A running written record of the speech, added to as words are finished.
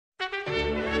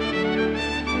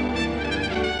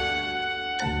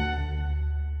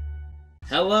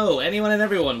Hello, anyone and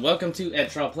everyone. Welcome to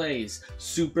Edtrawl Plays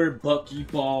Super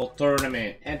Buckyball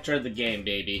Tournament. Enter the game,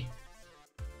 baby.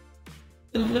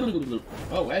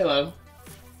 Oh, hello.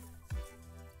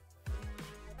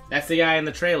 That's the guy in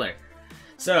the trailer.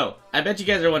 So, I bet you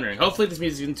guys are wondering. Hopefully this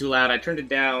music isn't too loud. I turned it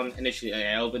down initially.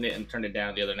 I opened it and turned it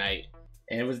down the other night.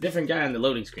 And it was a different guy on the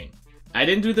loading screen. I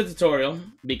didn't do the tutorial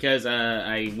because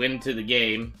I went into the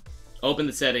game, opened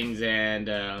the settings, and...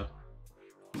 am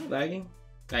I lagging?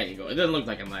 There you go. It doesn't look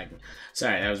like I'm lagging.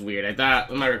 Sorry, that was weird. I thought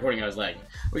when my recording I was lagging.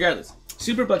 Regardless,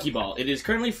 Super Buckyball. It is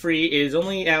currently free. It is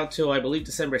only out till, I believe,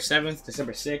 December 7th,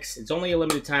 December 6th. It's only a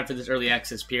limited time for this early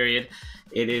access period.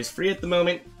 It is free at the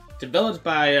moment. Developed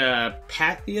by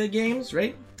Pathia Games,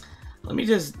 right? Let me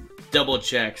just double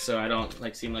check so I don't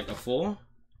seem like a fool.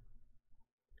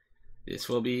 This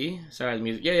will be... Sorry, the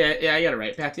music. Yeah, I got it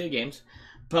right. Pathia Games.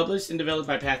 Published and developed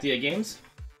by Pathia Games.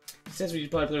 It says we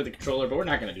should probably play with the controller, but we're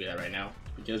not going to do that right now.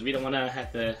 Because we don't want to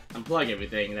have to unplug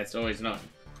everything. That's always annoying.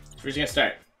 So we're just going to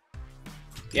start.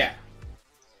 Yeah.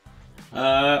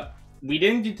 We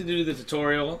didn't get to do the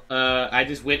tutorial. I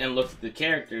just went and looked at the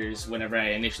characters whenever I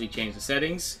initially changed the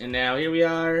settings. And now here we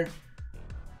are.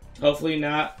 Hopefully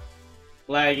not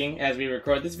lagging as we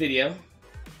record this video.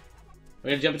 We're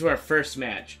going to jump into our first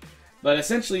match. But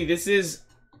essentially this is...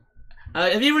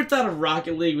 have you ever thought of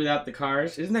Rocket League without the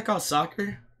cars? Isn't that called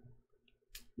soccer?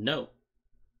 No.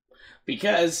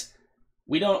 Because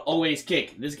we don't always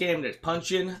kick. This game, there's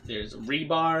punching, there's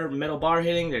rebar, metal bar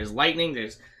hitting, there's lightning,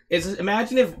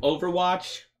 imagine if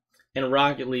Overwatch and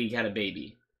Rocket League had a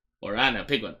baby. Or, I don't know,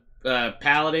 pick one.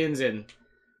 Paladins and...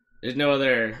 There's no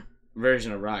other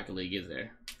version of Rocket League, is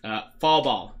there? Fall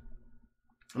Ball.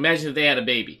 Imagine if they had a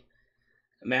baby.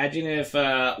 Imagine if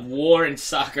War and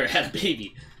Soccer had a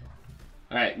baby.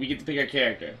 Alright, we get to pick our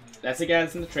character. That's the guy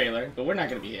that's in the trailer, but we're not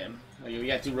going to be him. Okay, we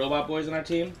got two robot boys on our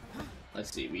team.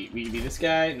 Let's see, we can be this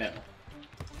guy? No.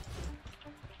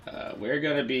 We're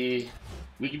gonna be...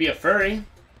 We could be a furry.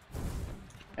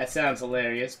 That sounds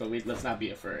hilarious, but let's not be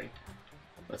a furry.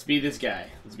 Let's be this guy.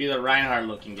 Let's be the Reinhardt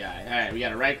looking guy. Alright, we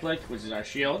got a right click, which is our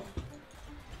shield.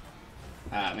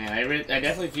 Man, I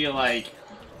definitely feel like...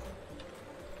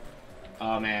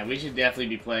 Oh man, we should definitely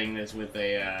be playing this with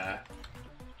a...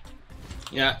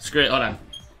 Yeah, screw it, hold on.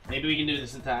 Maybe we can do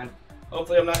this in time.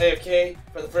 Hopefully I'm not AFK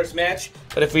for the first match,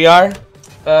 but if we are,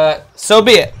 so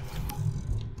be it.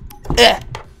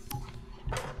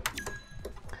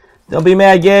 Don't be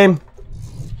mad, game.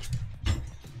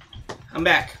 I'm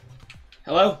back.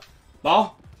 Hello?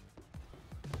 Ball?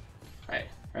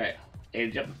 Alright.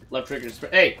 Hey, jump, left trigger,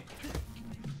 hey!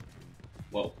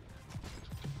 Whoa.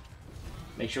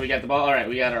 Make sure we got the ball. Alright,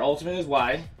 we got our ultimate is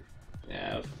Y.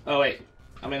 Yeah. Oh, wait.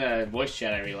 I'm in a voice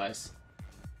chat, I realize.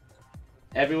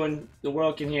 Everyone, the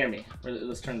world can hear me.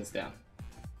 Let's turn this down.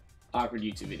 Awkward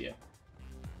YouTube video.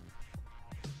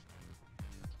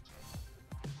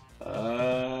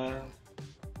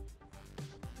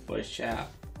 Voice chat.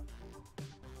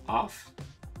 Off.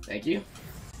 Thank you.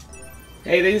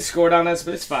 Hey, they just scored on us,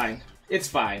 but it's fine. It's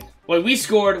fine. Wait, we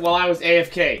scored while I was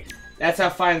AFK. That's how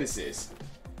fine this is.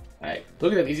 Alright,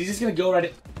 look at him. Is he just gonna go right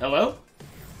at... Hello?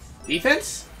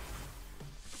 Defense?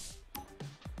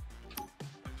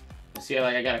 See,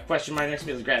 I got a question mark next to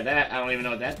me. Let's grab that. I don't even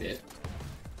know what that did.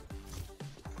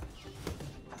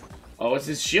 Oh, what's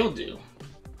his shield do?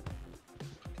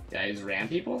 Did I just ram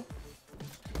people?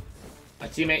 My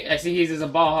teammate, I see he's a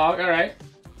ball hog. Alright.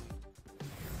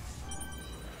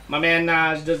 My man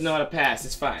Naj doesn't know how to pass.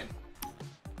 It's fine.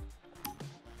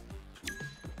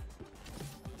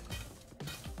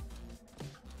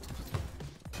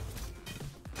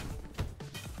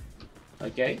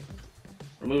 Okay.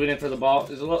 We're moving in for the ball.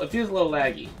 It feels a little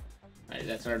laggy. Alright,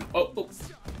 that's our... Oh,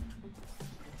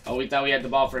 we thought we had the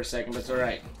ball for a second, but it's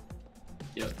alright.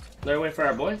 Yo, clear away for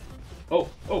our boy.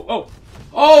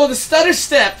 Oh, the stutter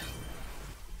step!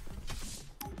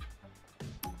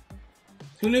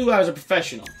 Who knew I was a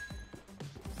professional?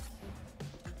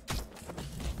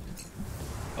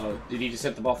 Oh, did he just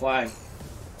set the ball flying?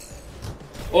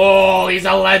 Oh, he's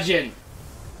a legend!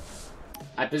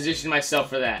 I positioned myself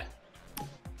for that.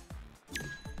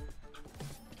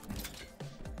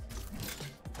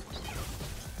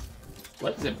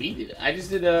 What does a B do? I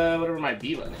just did whatever my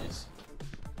B button is.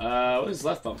 What is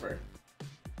left bumper?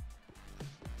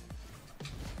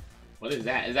 What is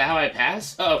that? Is that how I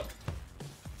pass? Oh.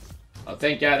 Oh,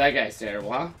 thank God that guy's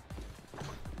terrible, huh?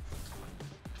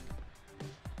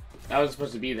 That was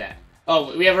supposed to be that.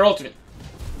 Oh, we have our ultimate.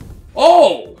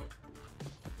 Oh!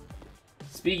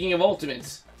 Speaking of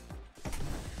ultimates.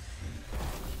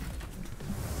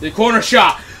 The corner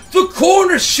shot! The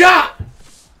corner shot!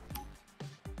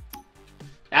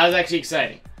 That was actually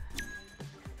exciting.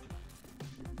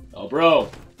 Oh, bro.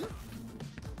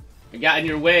 I got in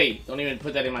your way. Don't even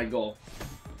put that in my goal.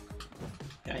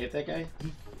 Can I hit that guy?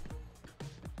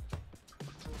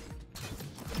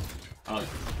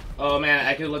 Oh man,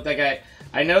 I could let that guy.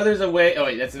 I know there's a way. Oh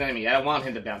wait, that's an enemy. I don't want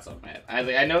him to bounce off my head.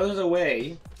 I know there's a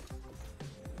way.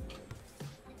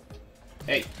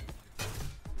 Hey.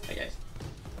 Hey guys.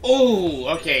 Oh,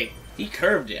 okay. He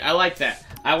curved it. I like that.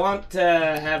 I want to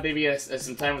have maybe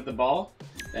some time with the ball.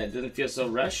 That doesn't feel so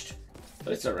rushed,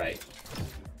 but it's alright.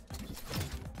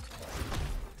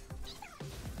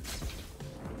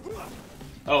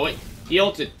 Oh wait, he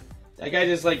ulted. That guy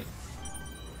just like...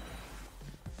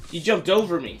 He jumped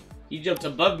over me. He jumped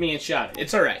above me and shot it.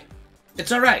 It's alright.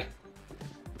 It's alright.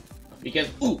 Because,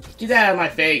 ooh, get that out of my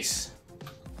face.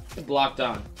 Get blocked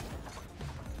on.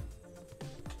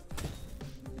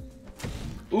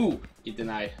 Ooh, get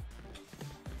denied.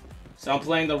 So I'm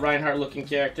playing the Reinhardt looking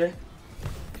character.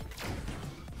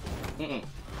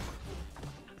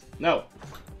 No.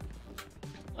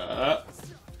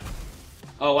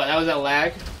 Oh, what? That was a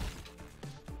lag?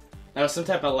 That was some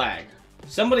type of lag.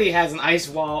 Somebody has an ice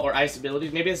wall or ice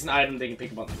abilities. Maybe it's an item they can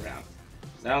pick up on the ground.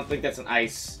 So I don't think that's an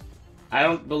ice. I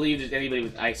don't believe there's anybody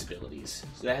with ice abilities.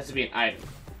 So that has to be an item.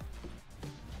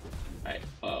 Alright.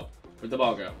 Oh, where'd the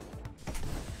ball go?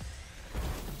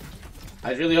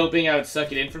 I was really hoping I would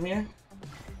suck it in from here.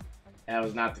 That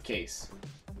was not the case.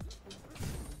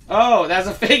 Oh, that's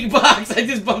a fake box! I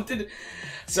just bumped it.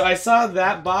 So I saw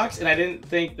that box, and I didn't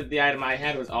think that the item I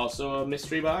had was also a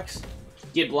mystery box.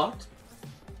 Get blocked.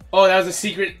 Oh, that was a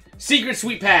secret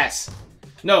sweet pass.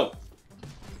 No.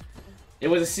 It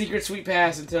was a secret sweet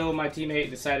pass until my teammate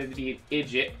decided to be an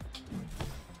idiot.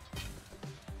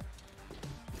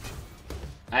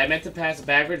 I meant to pass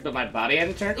backwards, but my body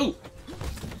hadn't turned. Ooh.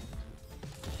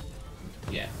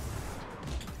 Yeah.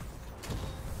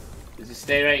 Does it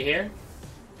stay right here?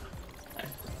 Alright.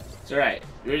 It's alright.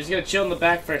 We're just gonna chill in the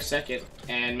back for a second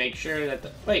and make sure that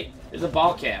the... Wait, there's a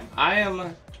ball cam. I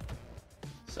am...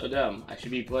 So dumb. I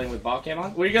should be playing with ball cam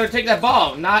on. Where are you gonna take that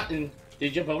ball? Not in... Did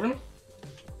you jump over me?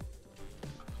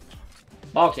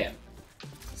 Ball cam.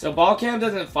 So ball cam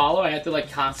doesn't follow. I have to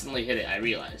like constantly hit it. I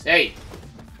realized. Hey!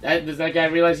 Does that guy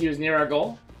realize he was near our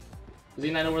goal? Does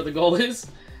he not know where the goal is?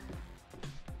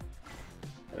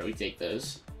 How do we take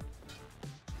those?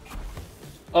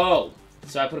 Oh!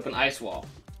 So I put up an ice wall.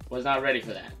 Was not ready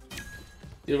for that.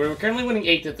 Dude, we're currently winning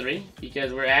 8-3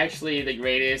 because we're actually the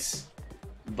greatest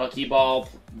Buckyball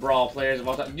brawl players of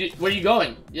all time. Dude, where are you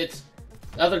going? It's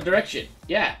the other direction.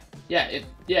 Yeah. Yeah.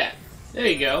 Yeah. There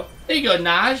you go. There you go,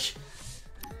 Naj.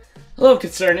 A little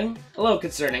concerning. A little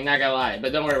concerning, not gonna lie.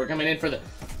 But don't worry, we're coming in for the...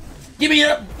 Give me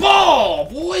a ball,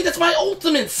 boy! That's my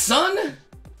ultimate, son!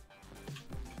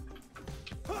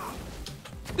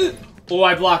 Oh,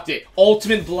 I blocked it.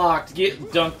 Ultimate blocked. Get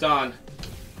dunked on.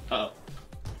 Uh-oh.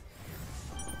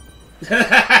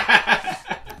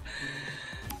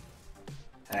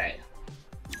 Alright.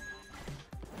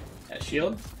 Got a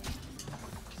shield.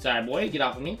 Sorry, boy. Get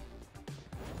off of me.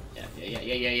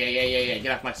 Yeah.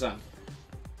 Get off my son.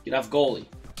 Get off goalie.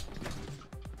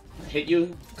 Hit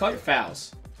you. Call your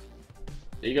fouls.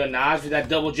 There you go, Naj, with that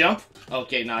double jump.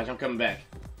 Okay, Naj, I'm coming back.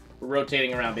 We're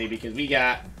rotating around, baby, because we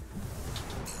got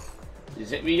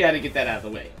to get that out of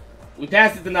the way. We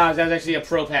passed it to Naj. That was actually a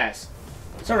pro pass.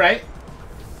 It's alright.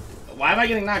 Why am I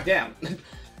getting knocked down?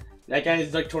 That guy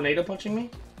is like tornado punching me.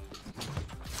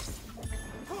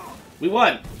 We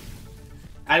won.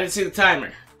 I didn't see the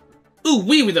timer. Ooh,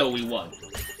 we won.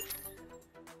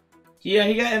 Yeah,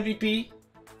 he got MVP.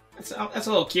 That's a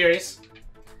little curious.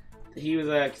 He was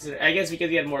considered, I guess because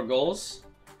he had more goals.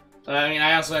 I mean,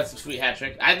 I also had some sweet hat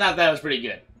trick. I thought that was pretty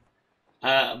good.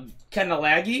 Kind of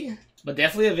laggy, but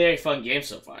definitely a very fun game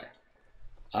so far.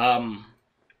 I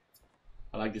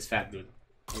like this fat dude.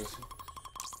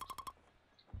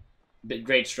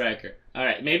 Great striker. All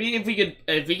right, maybe if we could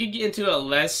get into a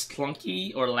less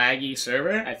clunky or laggy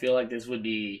server, I feel like this would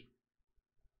be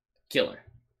killer.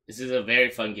 This is a very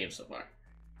fun game so far.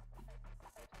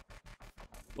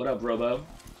 What up, Robo?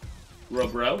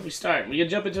 Bro, we start. We're gonna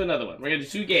jump into another one. We're gonna do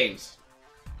 2 games.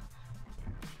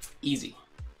 Easy.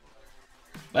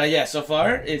 But yeah, so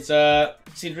far it's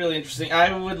seems really interesting.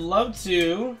 I would love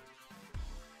to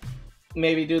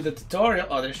maybe do the tutorial.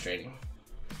 Oh, there's trading.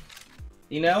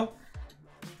 You know,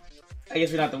 I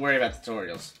guess we don't have to worry about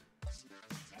tutorials.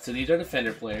 So these are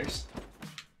defender players.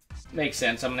 Makes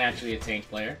sense. I'm actually a tank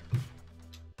player.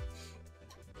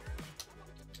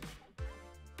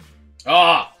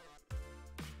 Oh!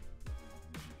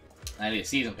 I need a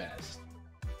season pass.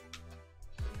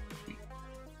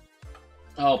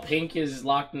 Oh, pink is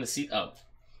locked in the seat. Oh.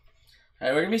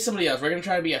 Alright, we're gonna be somebody else. We're gonna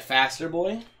try to be a faster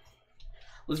boy.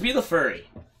 Let's be the furry.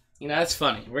 You know, that's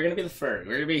funny. We're gonna be the furry.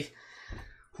 We're gonna be...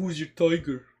 Who's your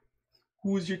tiger?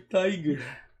 Who's your tiger?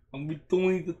 I'm be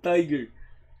Tony the tiger.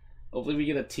 Hopefully we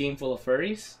get a team full of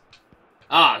furries.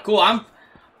 Ah, cool.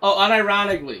 Oh,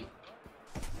 unironically.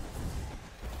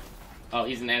 Oh,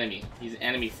 he's an enemy. He's an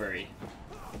enemy furry.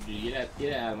 Dude,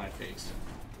 get out of my face.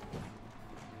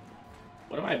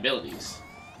 What are my abilities?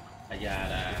 I got,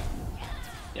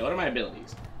 yeah, what are my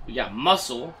abilities? We got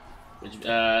muscle, which,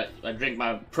 I drink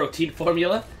my protein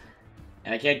formula,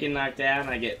 and I can't get knocked down,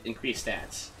 I get increased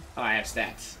stats. Oh, I have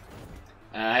stats.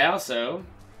 I also,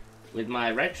 with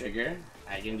my right trigger,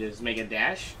 I can just make a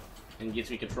dash, and it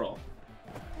gives me control.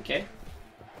 Okay?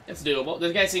 That's doable.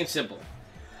 This guy seems simple.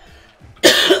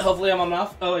 Hopefully I'm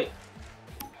enough. Oh, wait.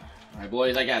 Alright,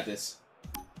 boys, I got this.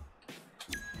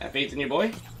 Have faith in your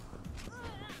boy.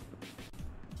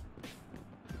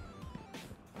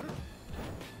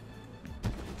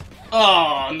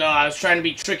 Oh, no, I was trying to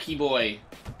be tricky, boy.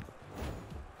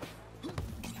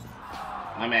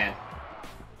 My man.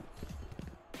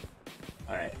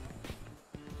 Alright.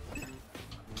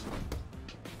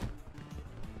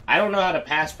 I don't know how to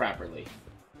pass properly.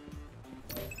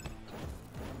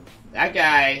 That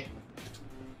guy...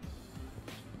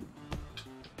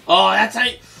 Oh, that's how...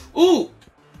 Ooh!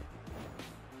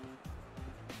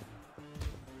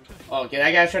 Okay,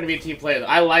 that guy's trying to be a team player.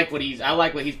 I like what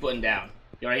he's putting down.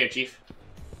 You right here, Chief?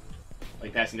 Are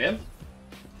you passing to him?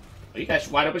 Oh, you guys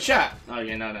wide open shot. Oh,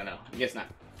 yeah, no. I guess not.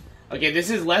 Okay, this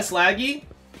is less laggy.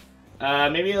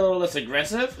 Maybe a little less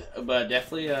aggressive, but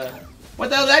definitely,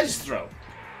 what the hell did I just throw?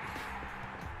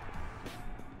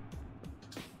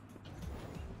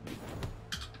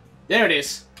 There it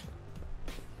is.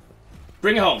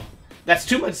 Bring it home. That's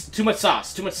too much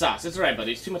sauce. Too much sauce. It's alright,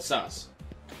 buddy. It's too much sauce.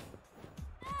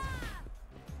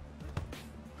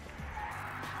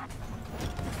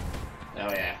 Oh,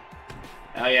 yeah.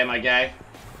 Oh, yeah, my guy.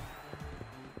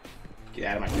 Get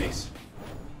out of my face.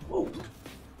 Whoa.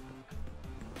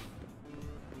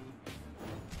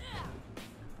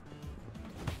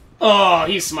 Oh,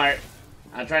 he's smart.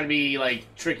 I'm trying to be, like,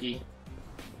 tricky.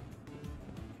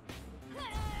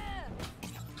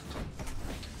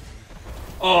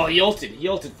 Oh, he ulted. He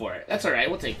ulted for it. That's alright.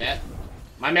 We'll take that.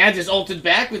 My man just ulted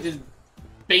back with his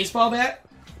baseball bat.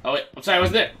 Oh, wait. I'm sorry. I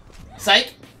wasn't there.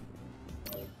 Psych.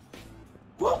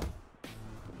 Whoa.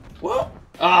 Whoa.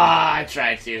 Ah, I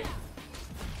tried to.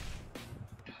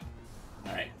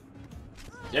 Alright.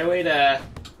 Is there a way to...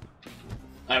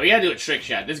 Alright, we gotta do a trick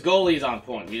shot. This goalie's on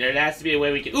point. There has to be a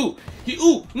way we can... Ooh!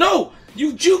 Ooh! No!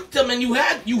 You juked him and you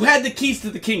had the keys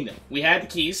to the kingdom. We had the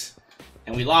keys,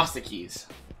 and we lost the keys.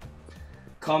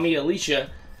 Call me Alicia,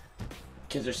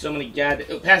 because there's so many goddamn...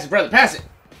 Oh, pass it, brother! Pass it!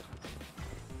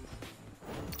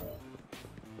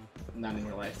 Not in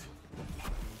your life.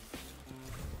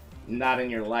 Not in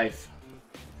your life.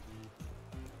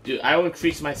 Dude, I will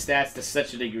increase my stats to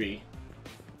such a degree.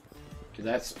 Because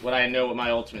that's what I know what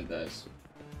my ultimate does.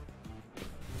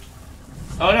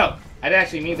 Oh no! I didn't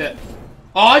actually mean that.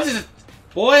 Oh, I just...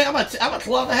 Boy, I'm gonna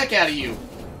claw the heck out of you!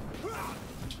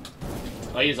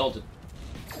 Oh, he just ulted.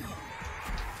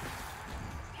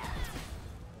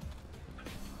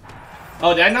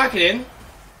 Oh, did I knock it in?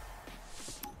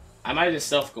 I might have just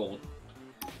self-gold.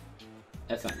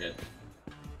 That's not good.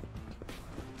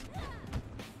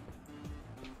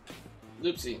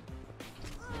 Oopsie.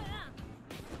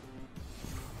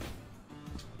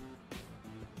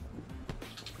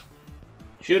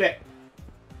 Shoot it.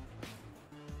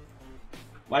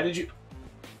 Why did you...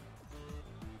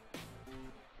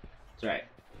 It's alright.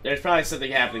 There's probably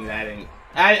something happening that I didn't...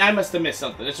 I must have missed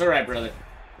something. It's alright, brother.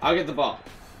 I'll get the ball.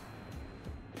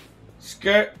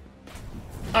 Skirt.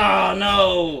 Oh,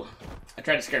 no. I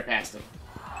tried to skirt past him.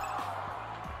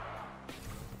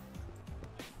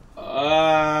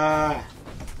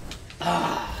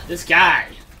 This guy.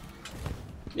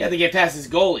 You have to get past this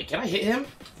goalie. Can I hit him?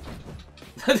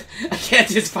 I can't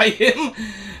just fight him.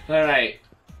 Alright.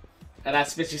 And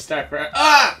that's fishy start for...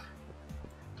 Ah!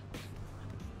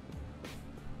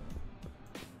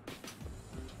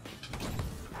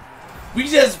 We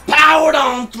just powered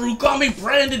on through. Call me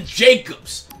Brandon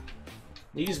Jacobs.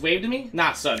 You just waved to me?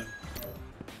 Nah, son.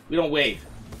 We don't wave.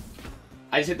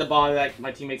 I just hit the ball in like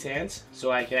my teammates' hands, so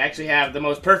I can actually have the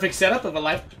most perfect setup of a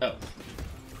life. Oh,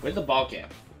 where's the ball cam?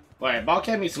 All right, ball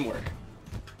cam needs some work.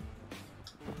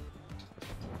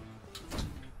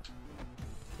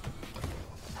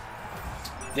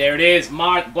 There it is,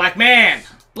 Black Man.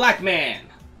 Black Man,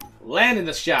 landing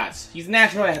the shots. He's a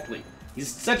natural athlete. He's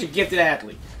such a gifted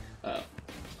athlete.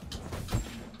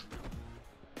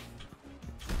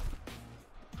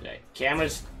 Right,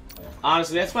 cameras.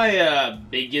 Honestly, that's my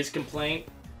biggest complaint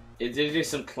There's just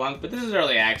some clunk, but this is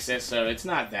early access, so it's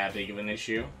not that big of an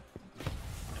issue.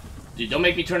 Dude, don't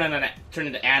make me turn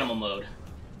into animal mode.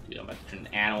 Dude, I'm about to turn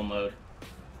into animal mode.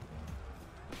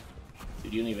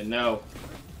 Dude, you don't even know.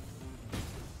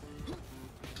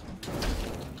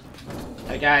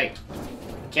 That guy.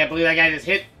 I can't believe that guy just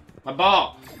hit my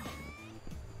ball.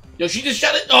 Yo, she just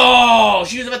shot it. Oh,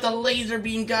 she was about to laser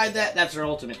beam guide that. That's her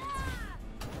ultimate.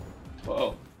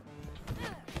 Whoa.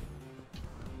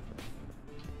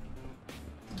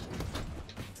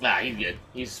 Ah, he's good.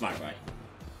 He's a smart guy.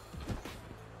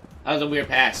 That was a weird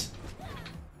pass.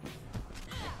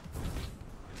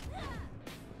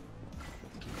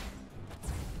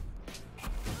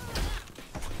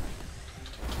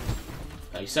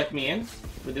 Oh, he sucked me in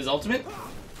with his ultimate.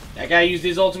 That guy used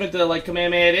his ultimate to, like,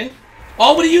 Kamehameha in.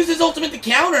 Oh, but he used his ultimate to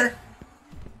counter!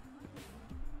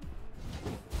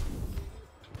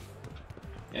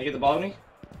 Can I get the ball to me?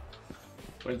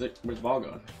 Where's the ball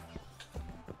going?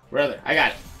 Brother, I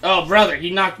got it. Oh, brother,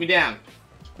 he knocked me down.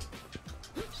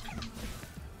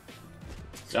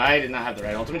 So I did not have the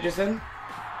right ultimate just then.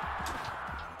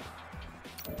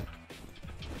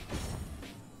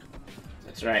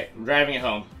 That's right, I'm driving it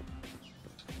home.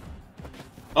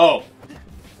 Oh.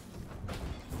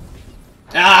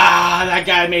 Ah, that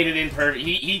guy made it in perfect.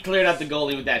 He cleared out the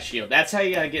goalie with that shield. That's how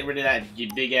you gotta get rid of that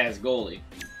big-ass goalie.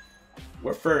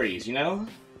 We're furries, you know?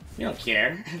 We don't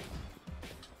care.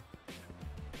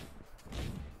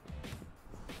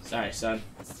 Sorry, son.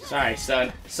 Sorry,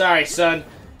 son. Sorry, son.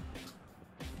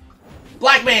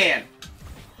 Black man!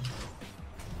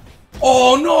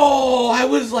 Oh, no! I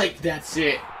was like, that's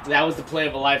it. That was the play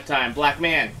of a lifetime. Black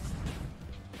man.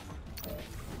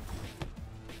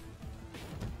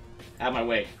 Out of my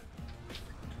way.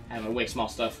 Out of my way, small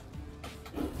stuff.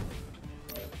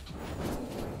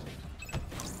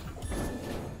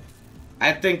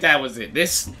 I think that was it.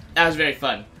 That was very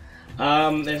fun.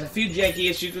 There's a few janky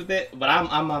issues with it, but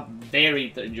I'm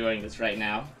very enjoying this right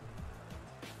now.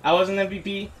 I was an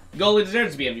MVP. Goalie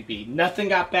deserves to be MVP. Nothing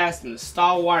got past him. The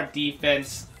stalwart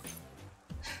defense.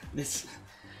 This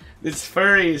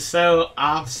furry is so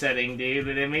offsetting, dude,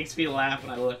 but it makes me laugh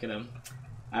when I look at him.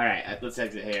 Alright, let's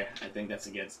exit here. I think that's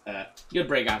a good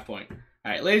breakout point.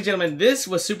 Alright, ladies and gentlemen, this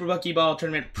was Super Buckyball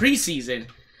Tournament Preseason.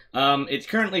 It's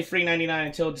currently free $99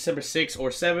 until December 6th or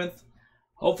 7th.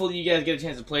 Hopefully you guys get a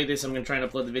chance to play this. I'm going to try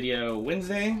and upload the video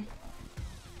Wednesday.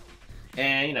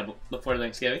 And, you know, before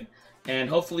Thanksgiving. And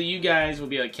hopefully you guys will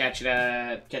be able to catch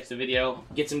the video,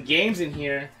 get some games in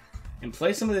here, and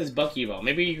play some of this Buckyball.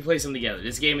 Maybe you can play some together.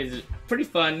 This game is pretty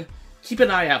fun. Keep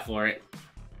an eye out for it.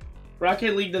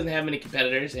 Rocket League doesn't have many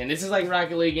competitors, and this is like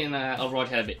Rocket League and Overwatch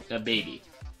had a baby.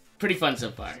 Pretty fun so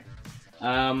far.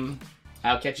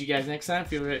 I'll catch you guys next time.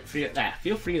 Feel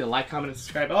free to like, comment, and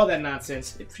subscribe. All that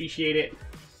nonsense. Appreciate it.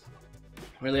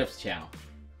 Really helps the channel.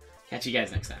 Catch you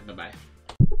guys next time. Bye-bye.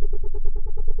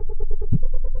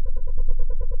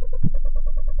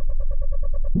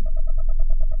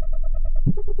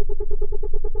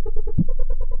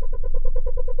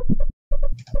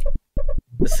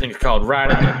 This thing's called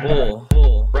Riding the Bull.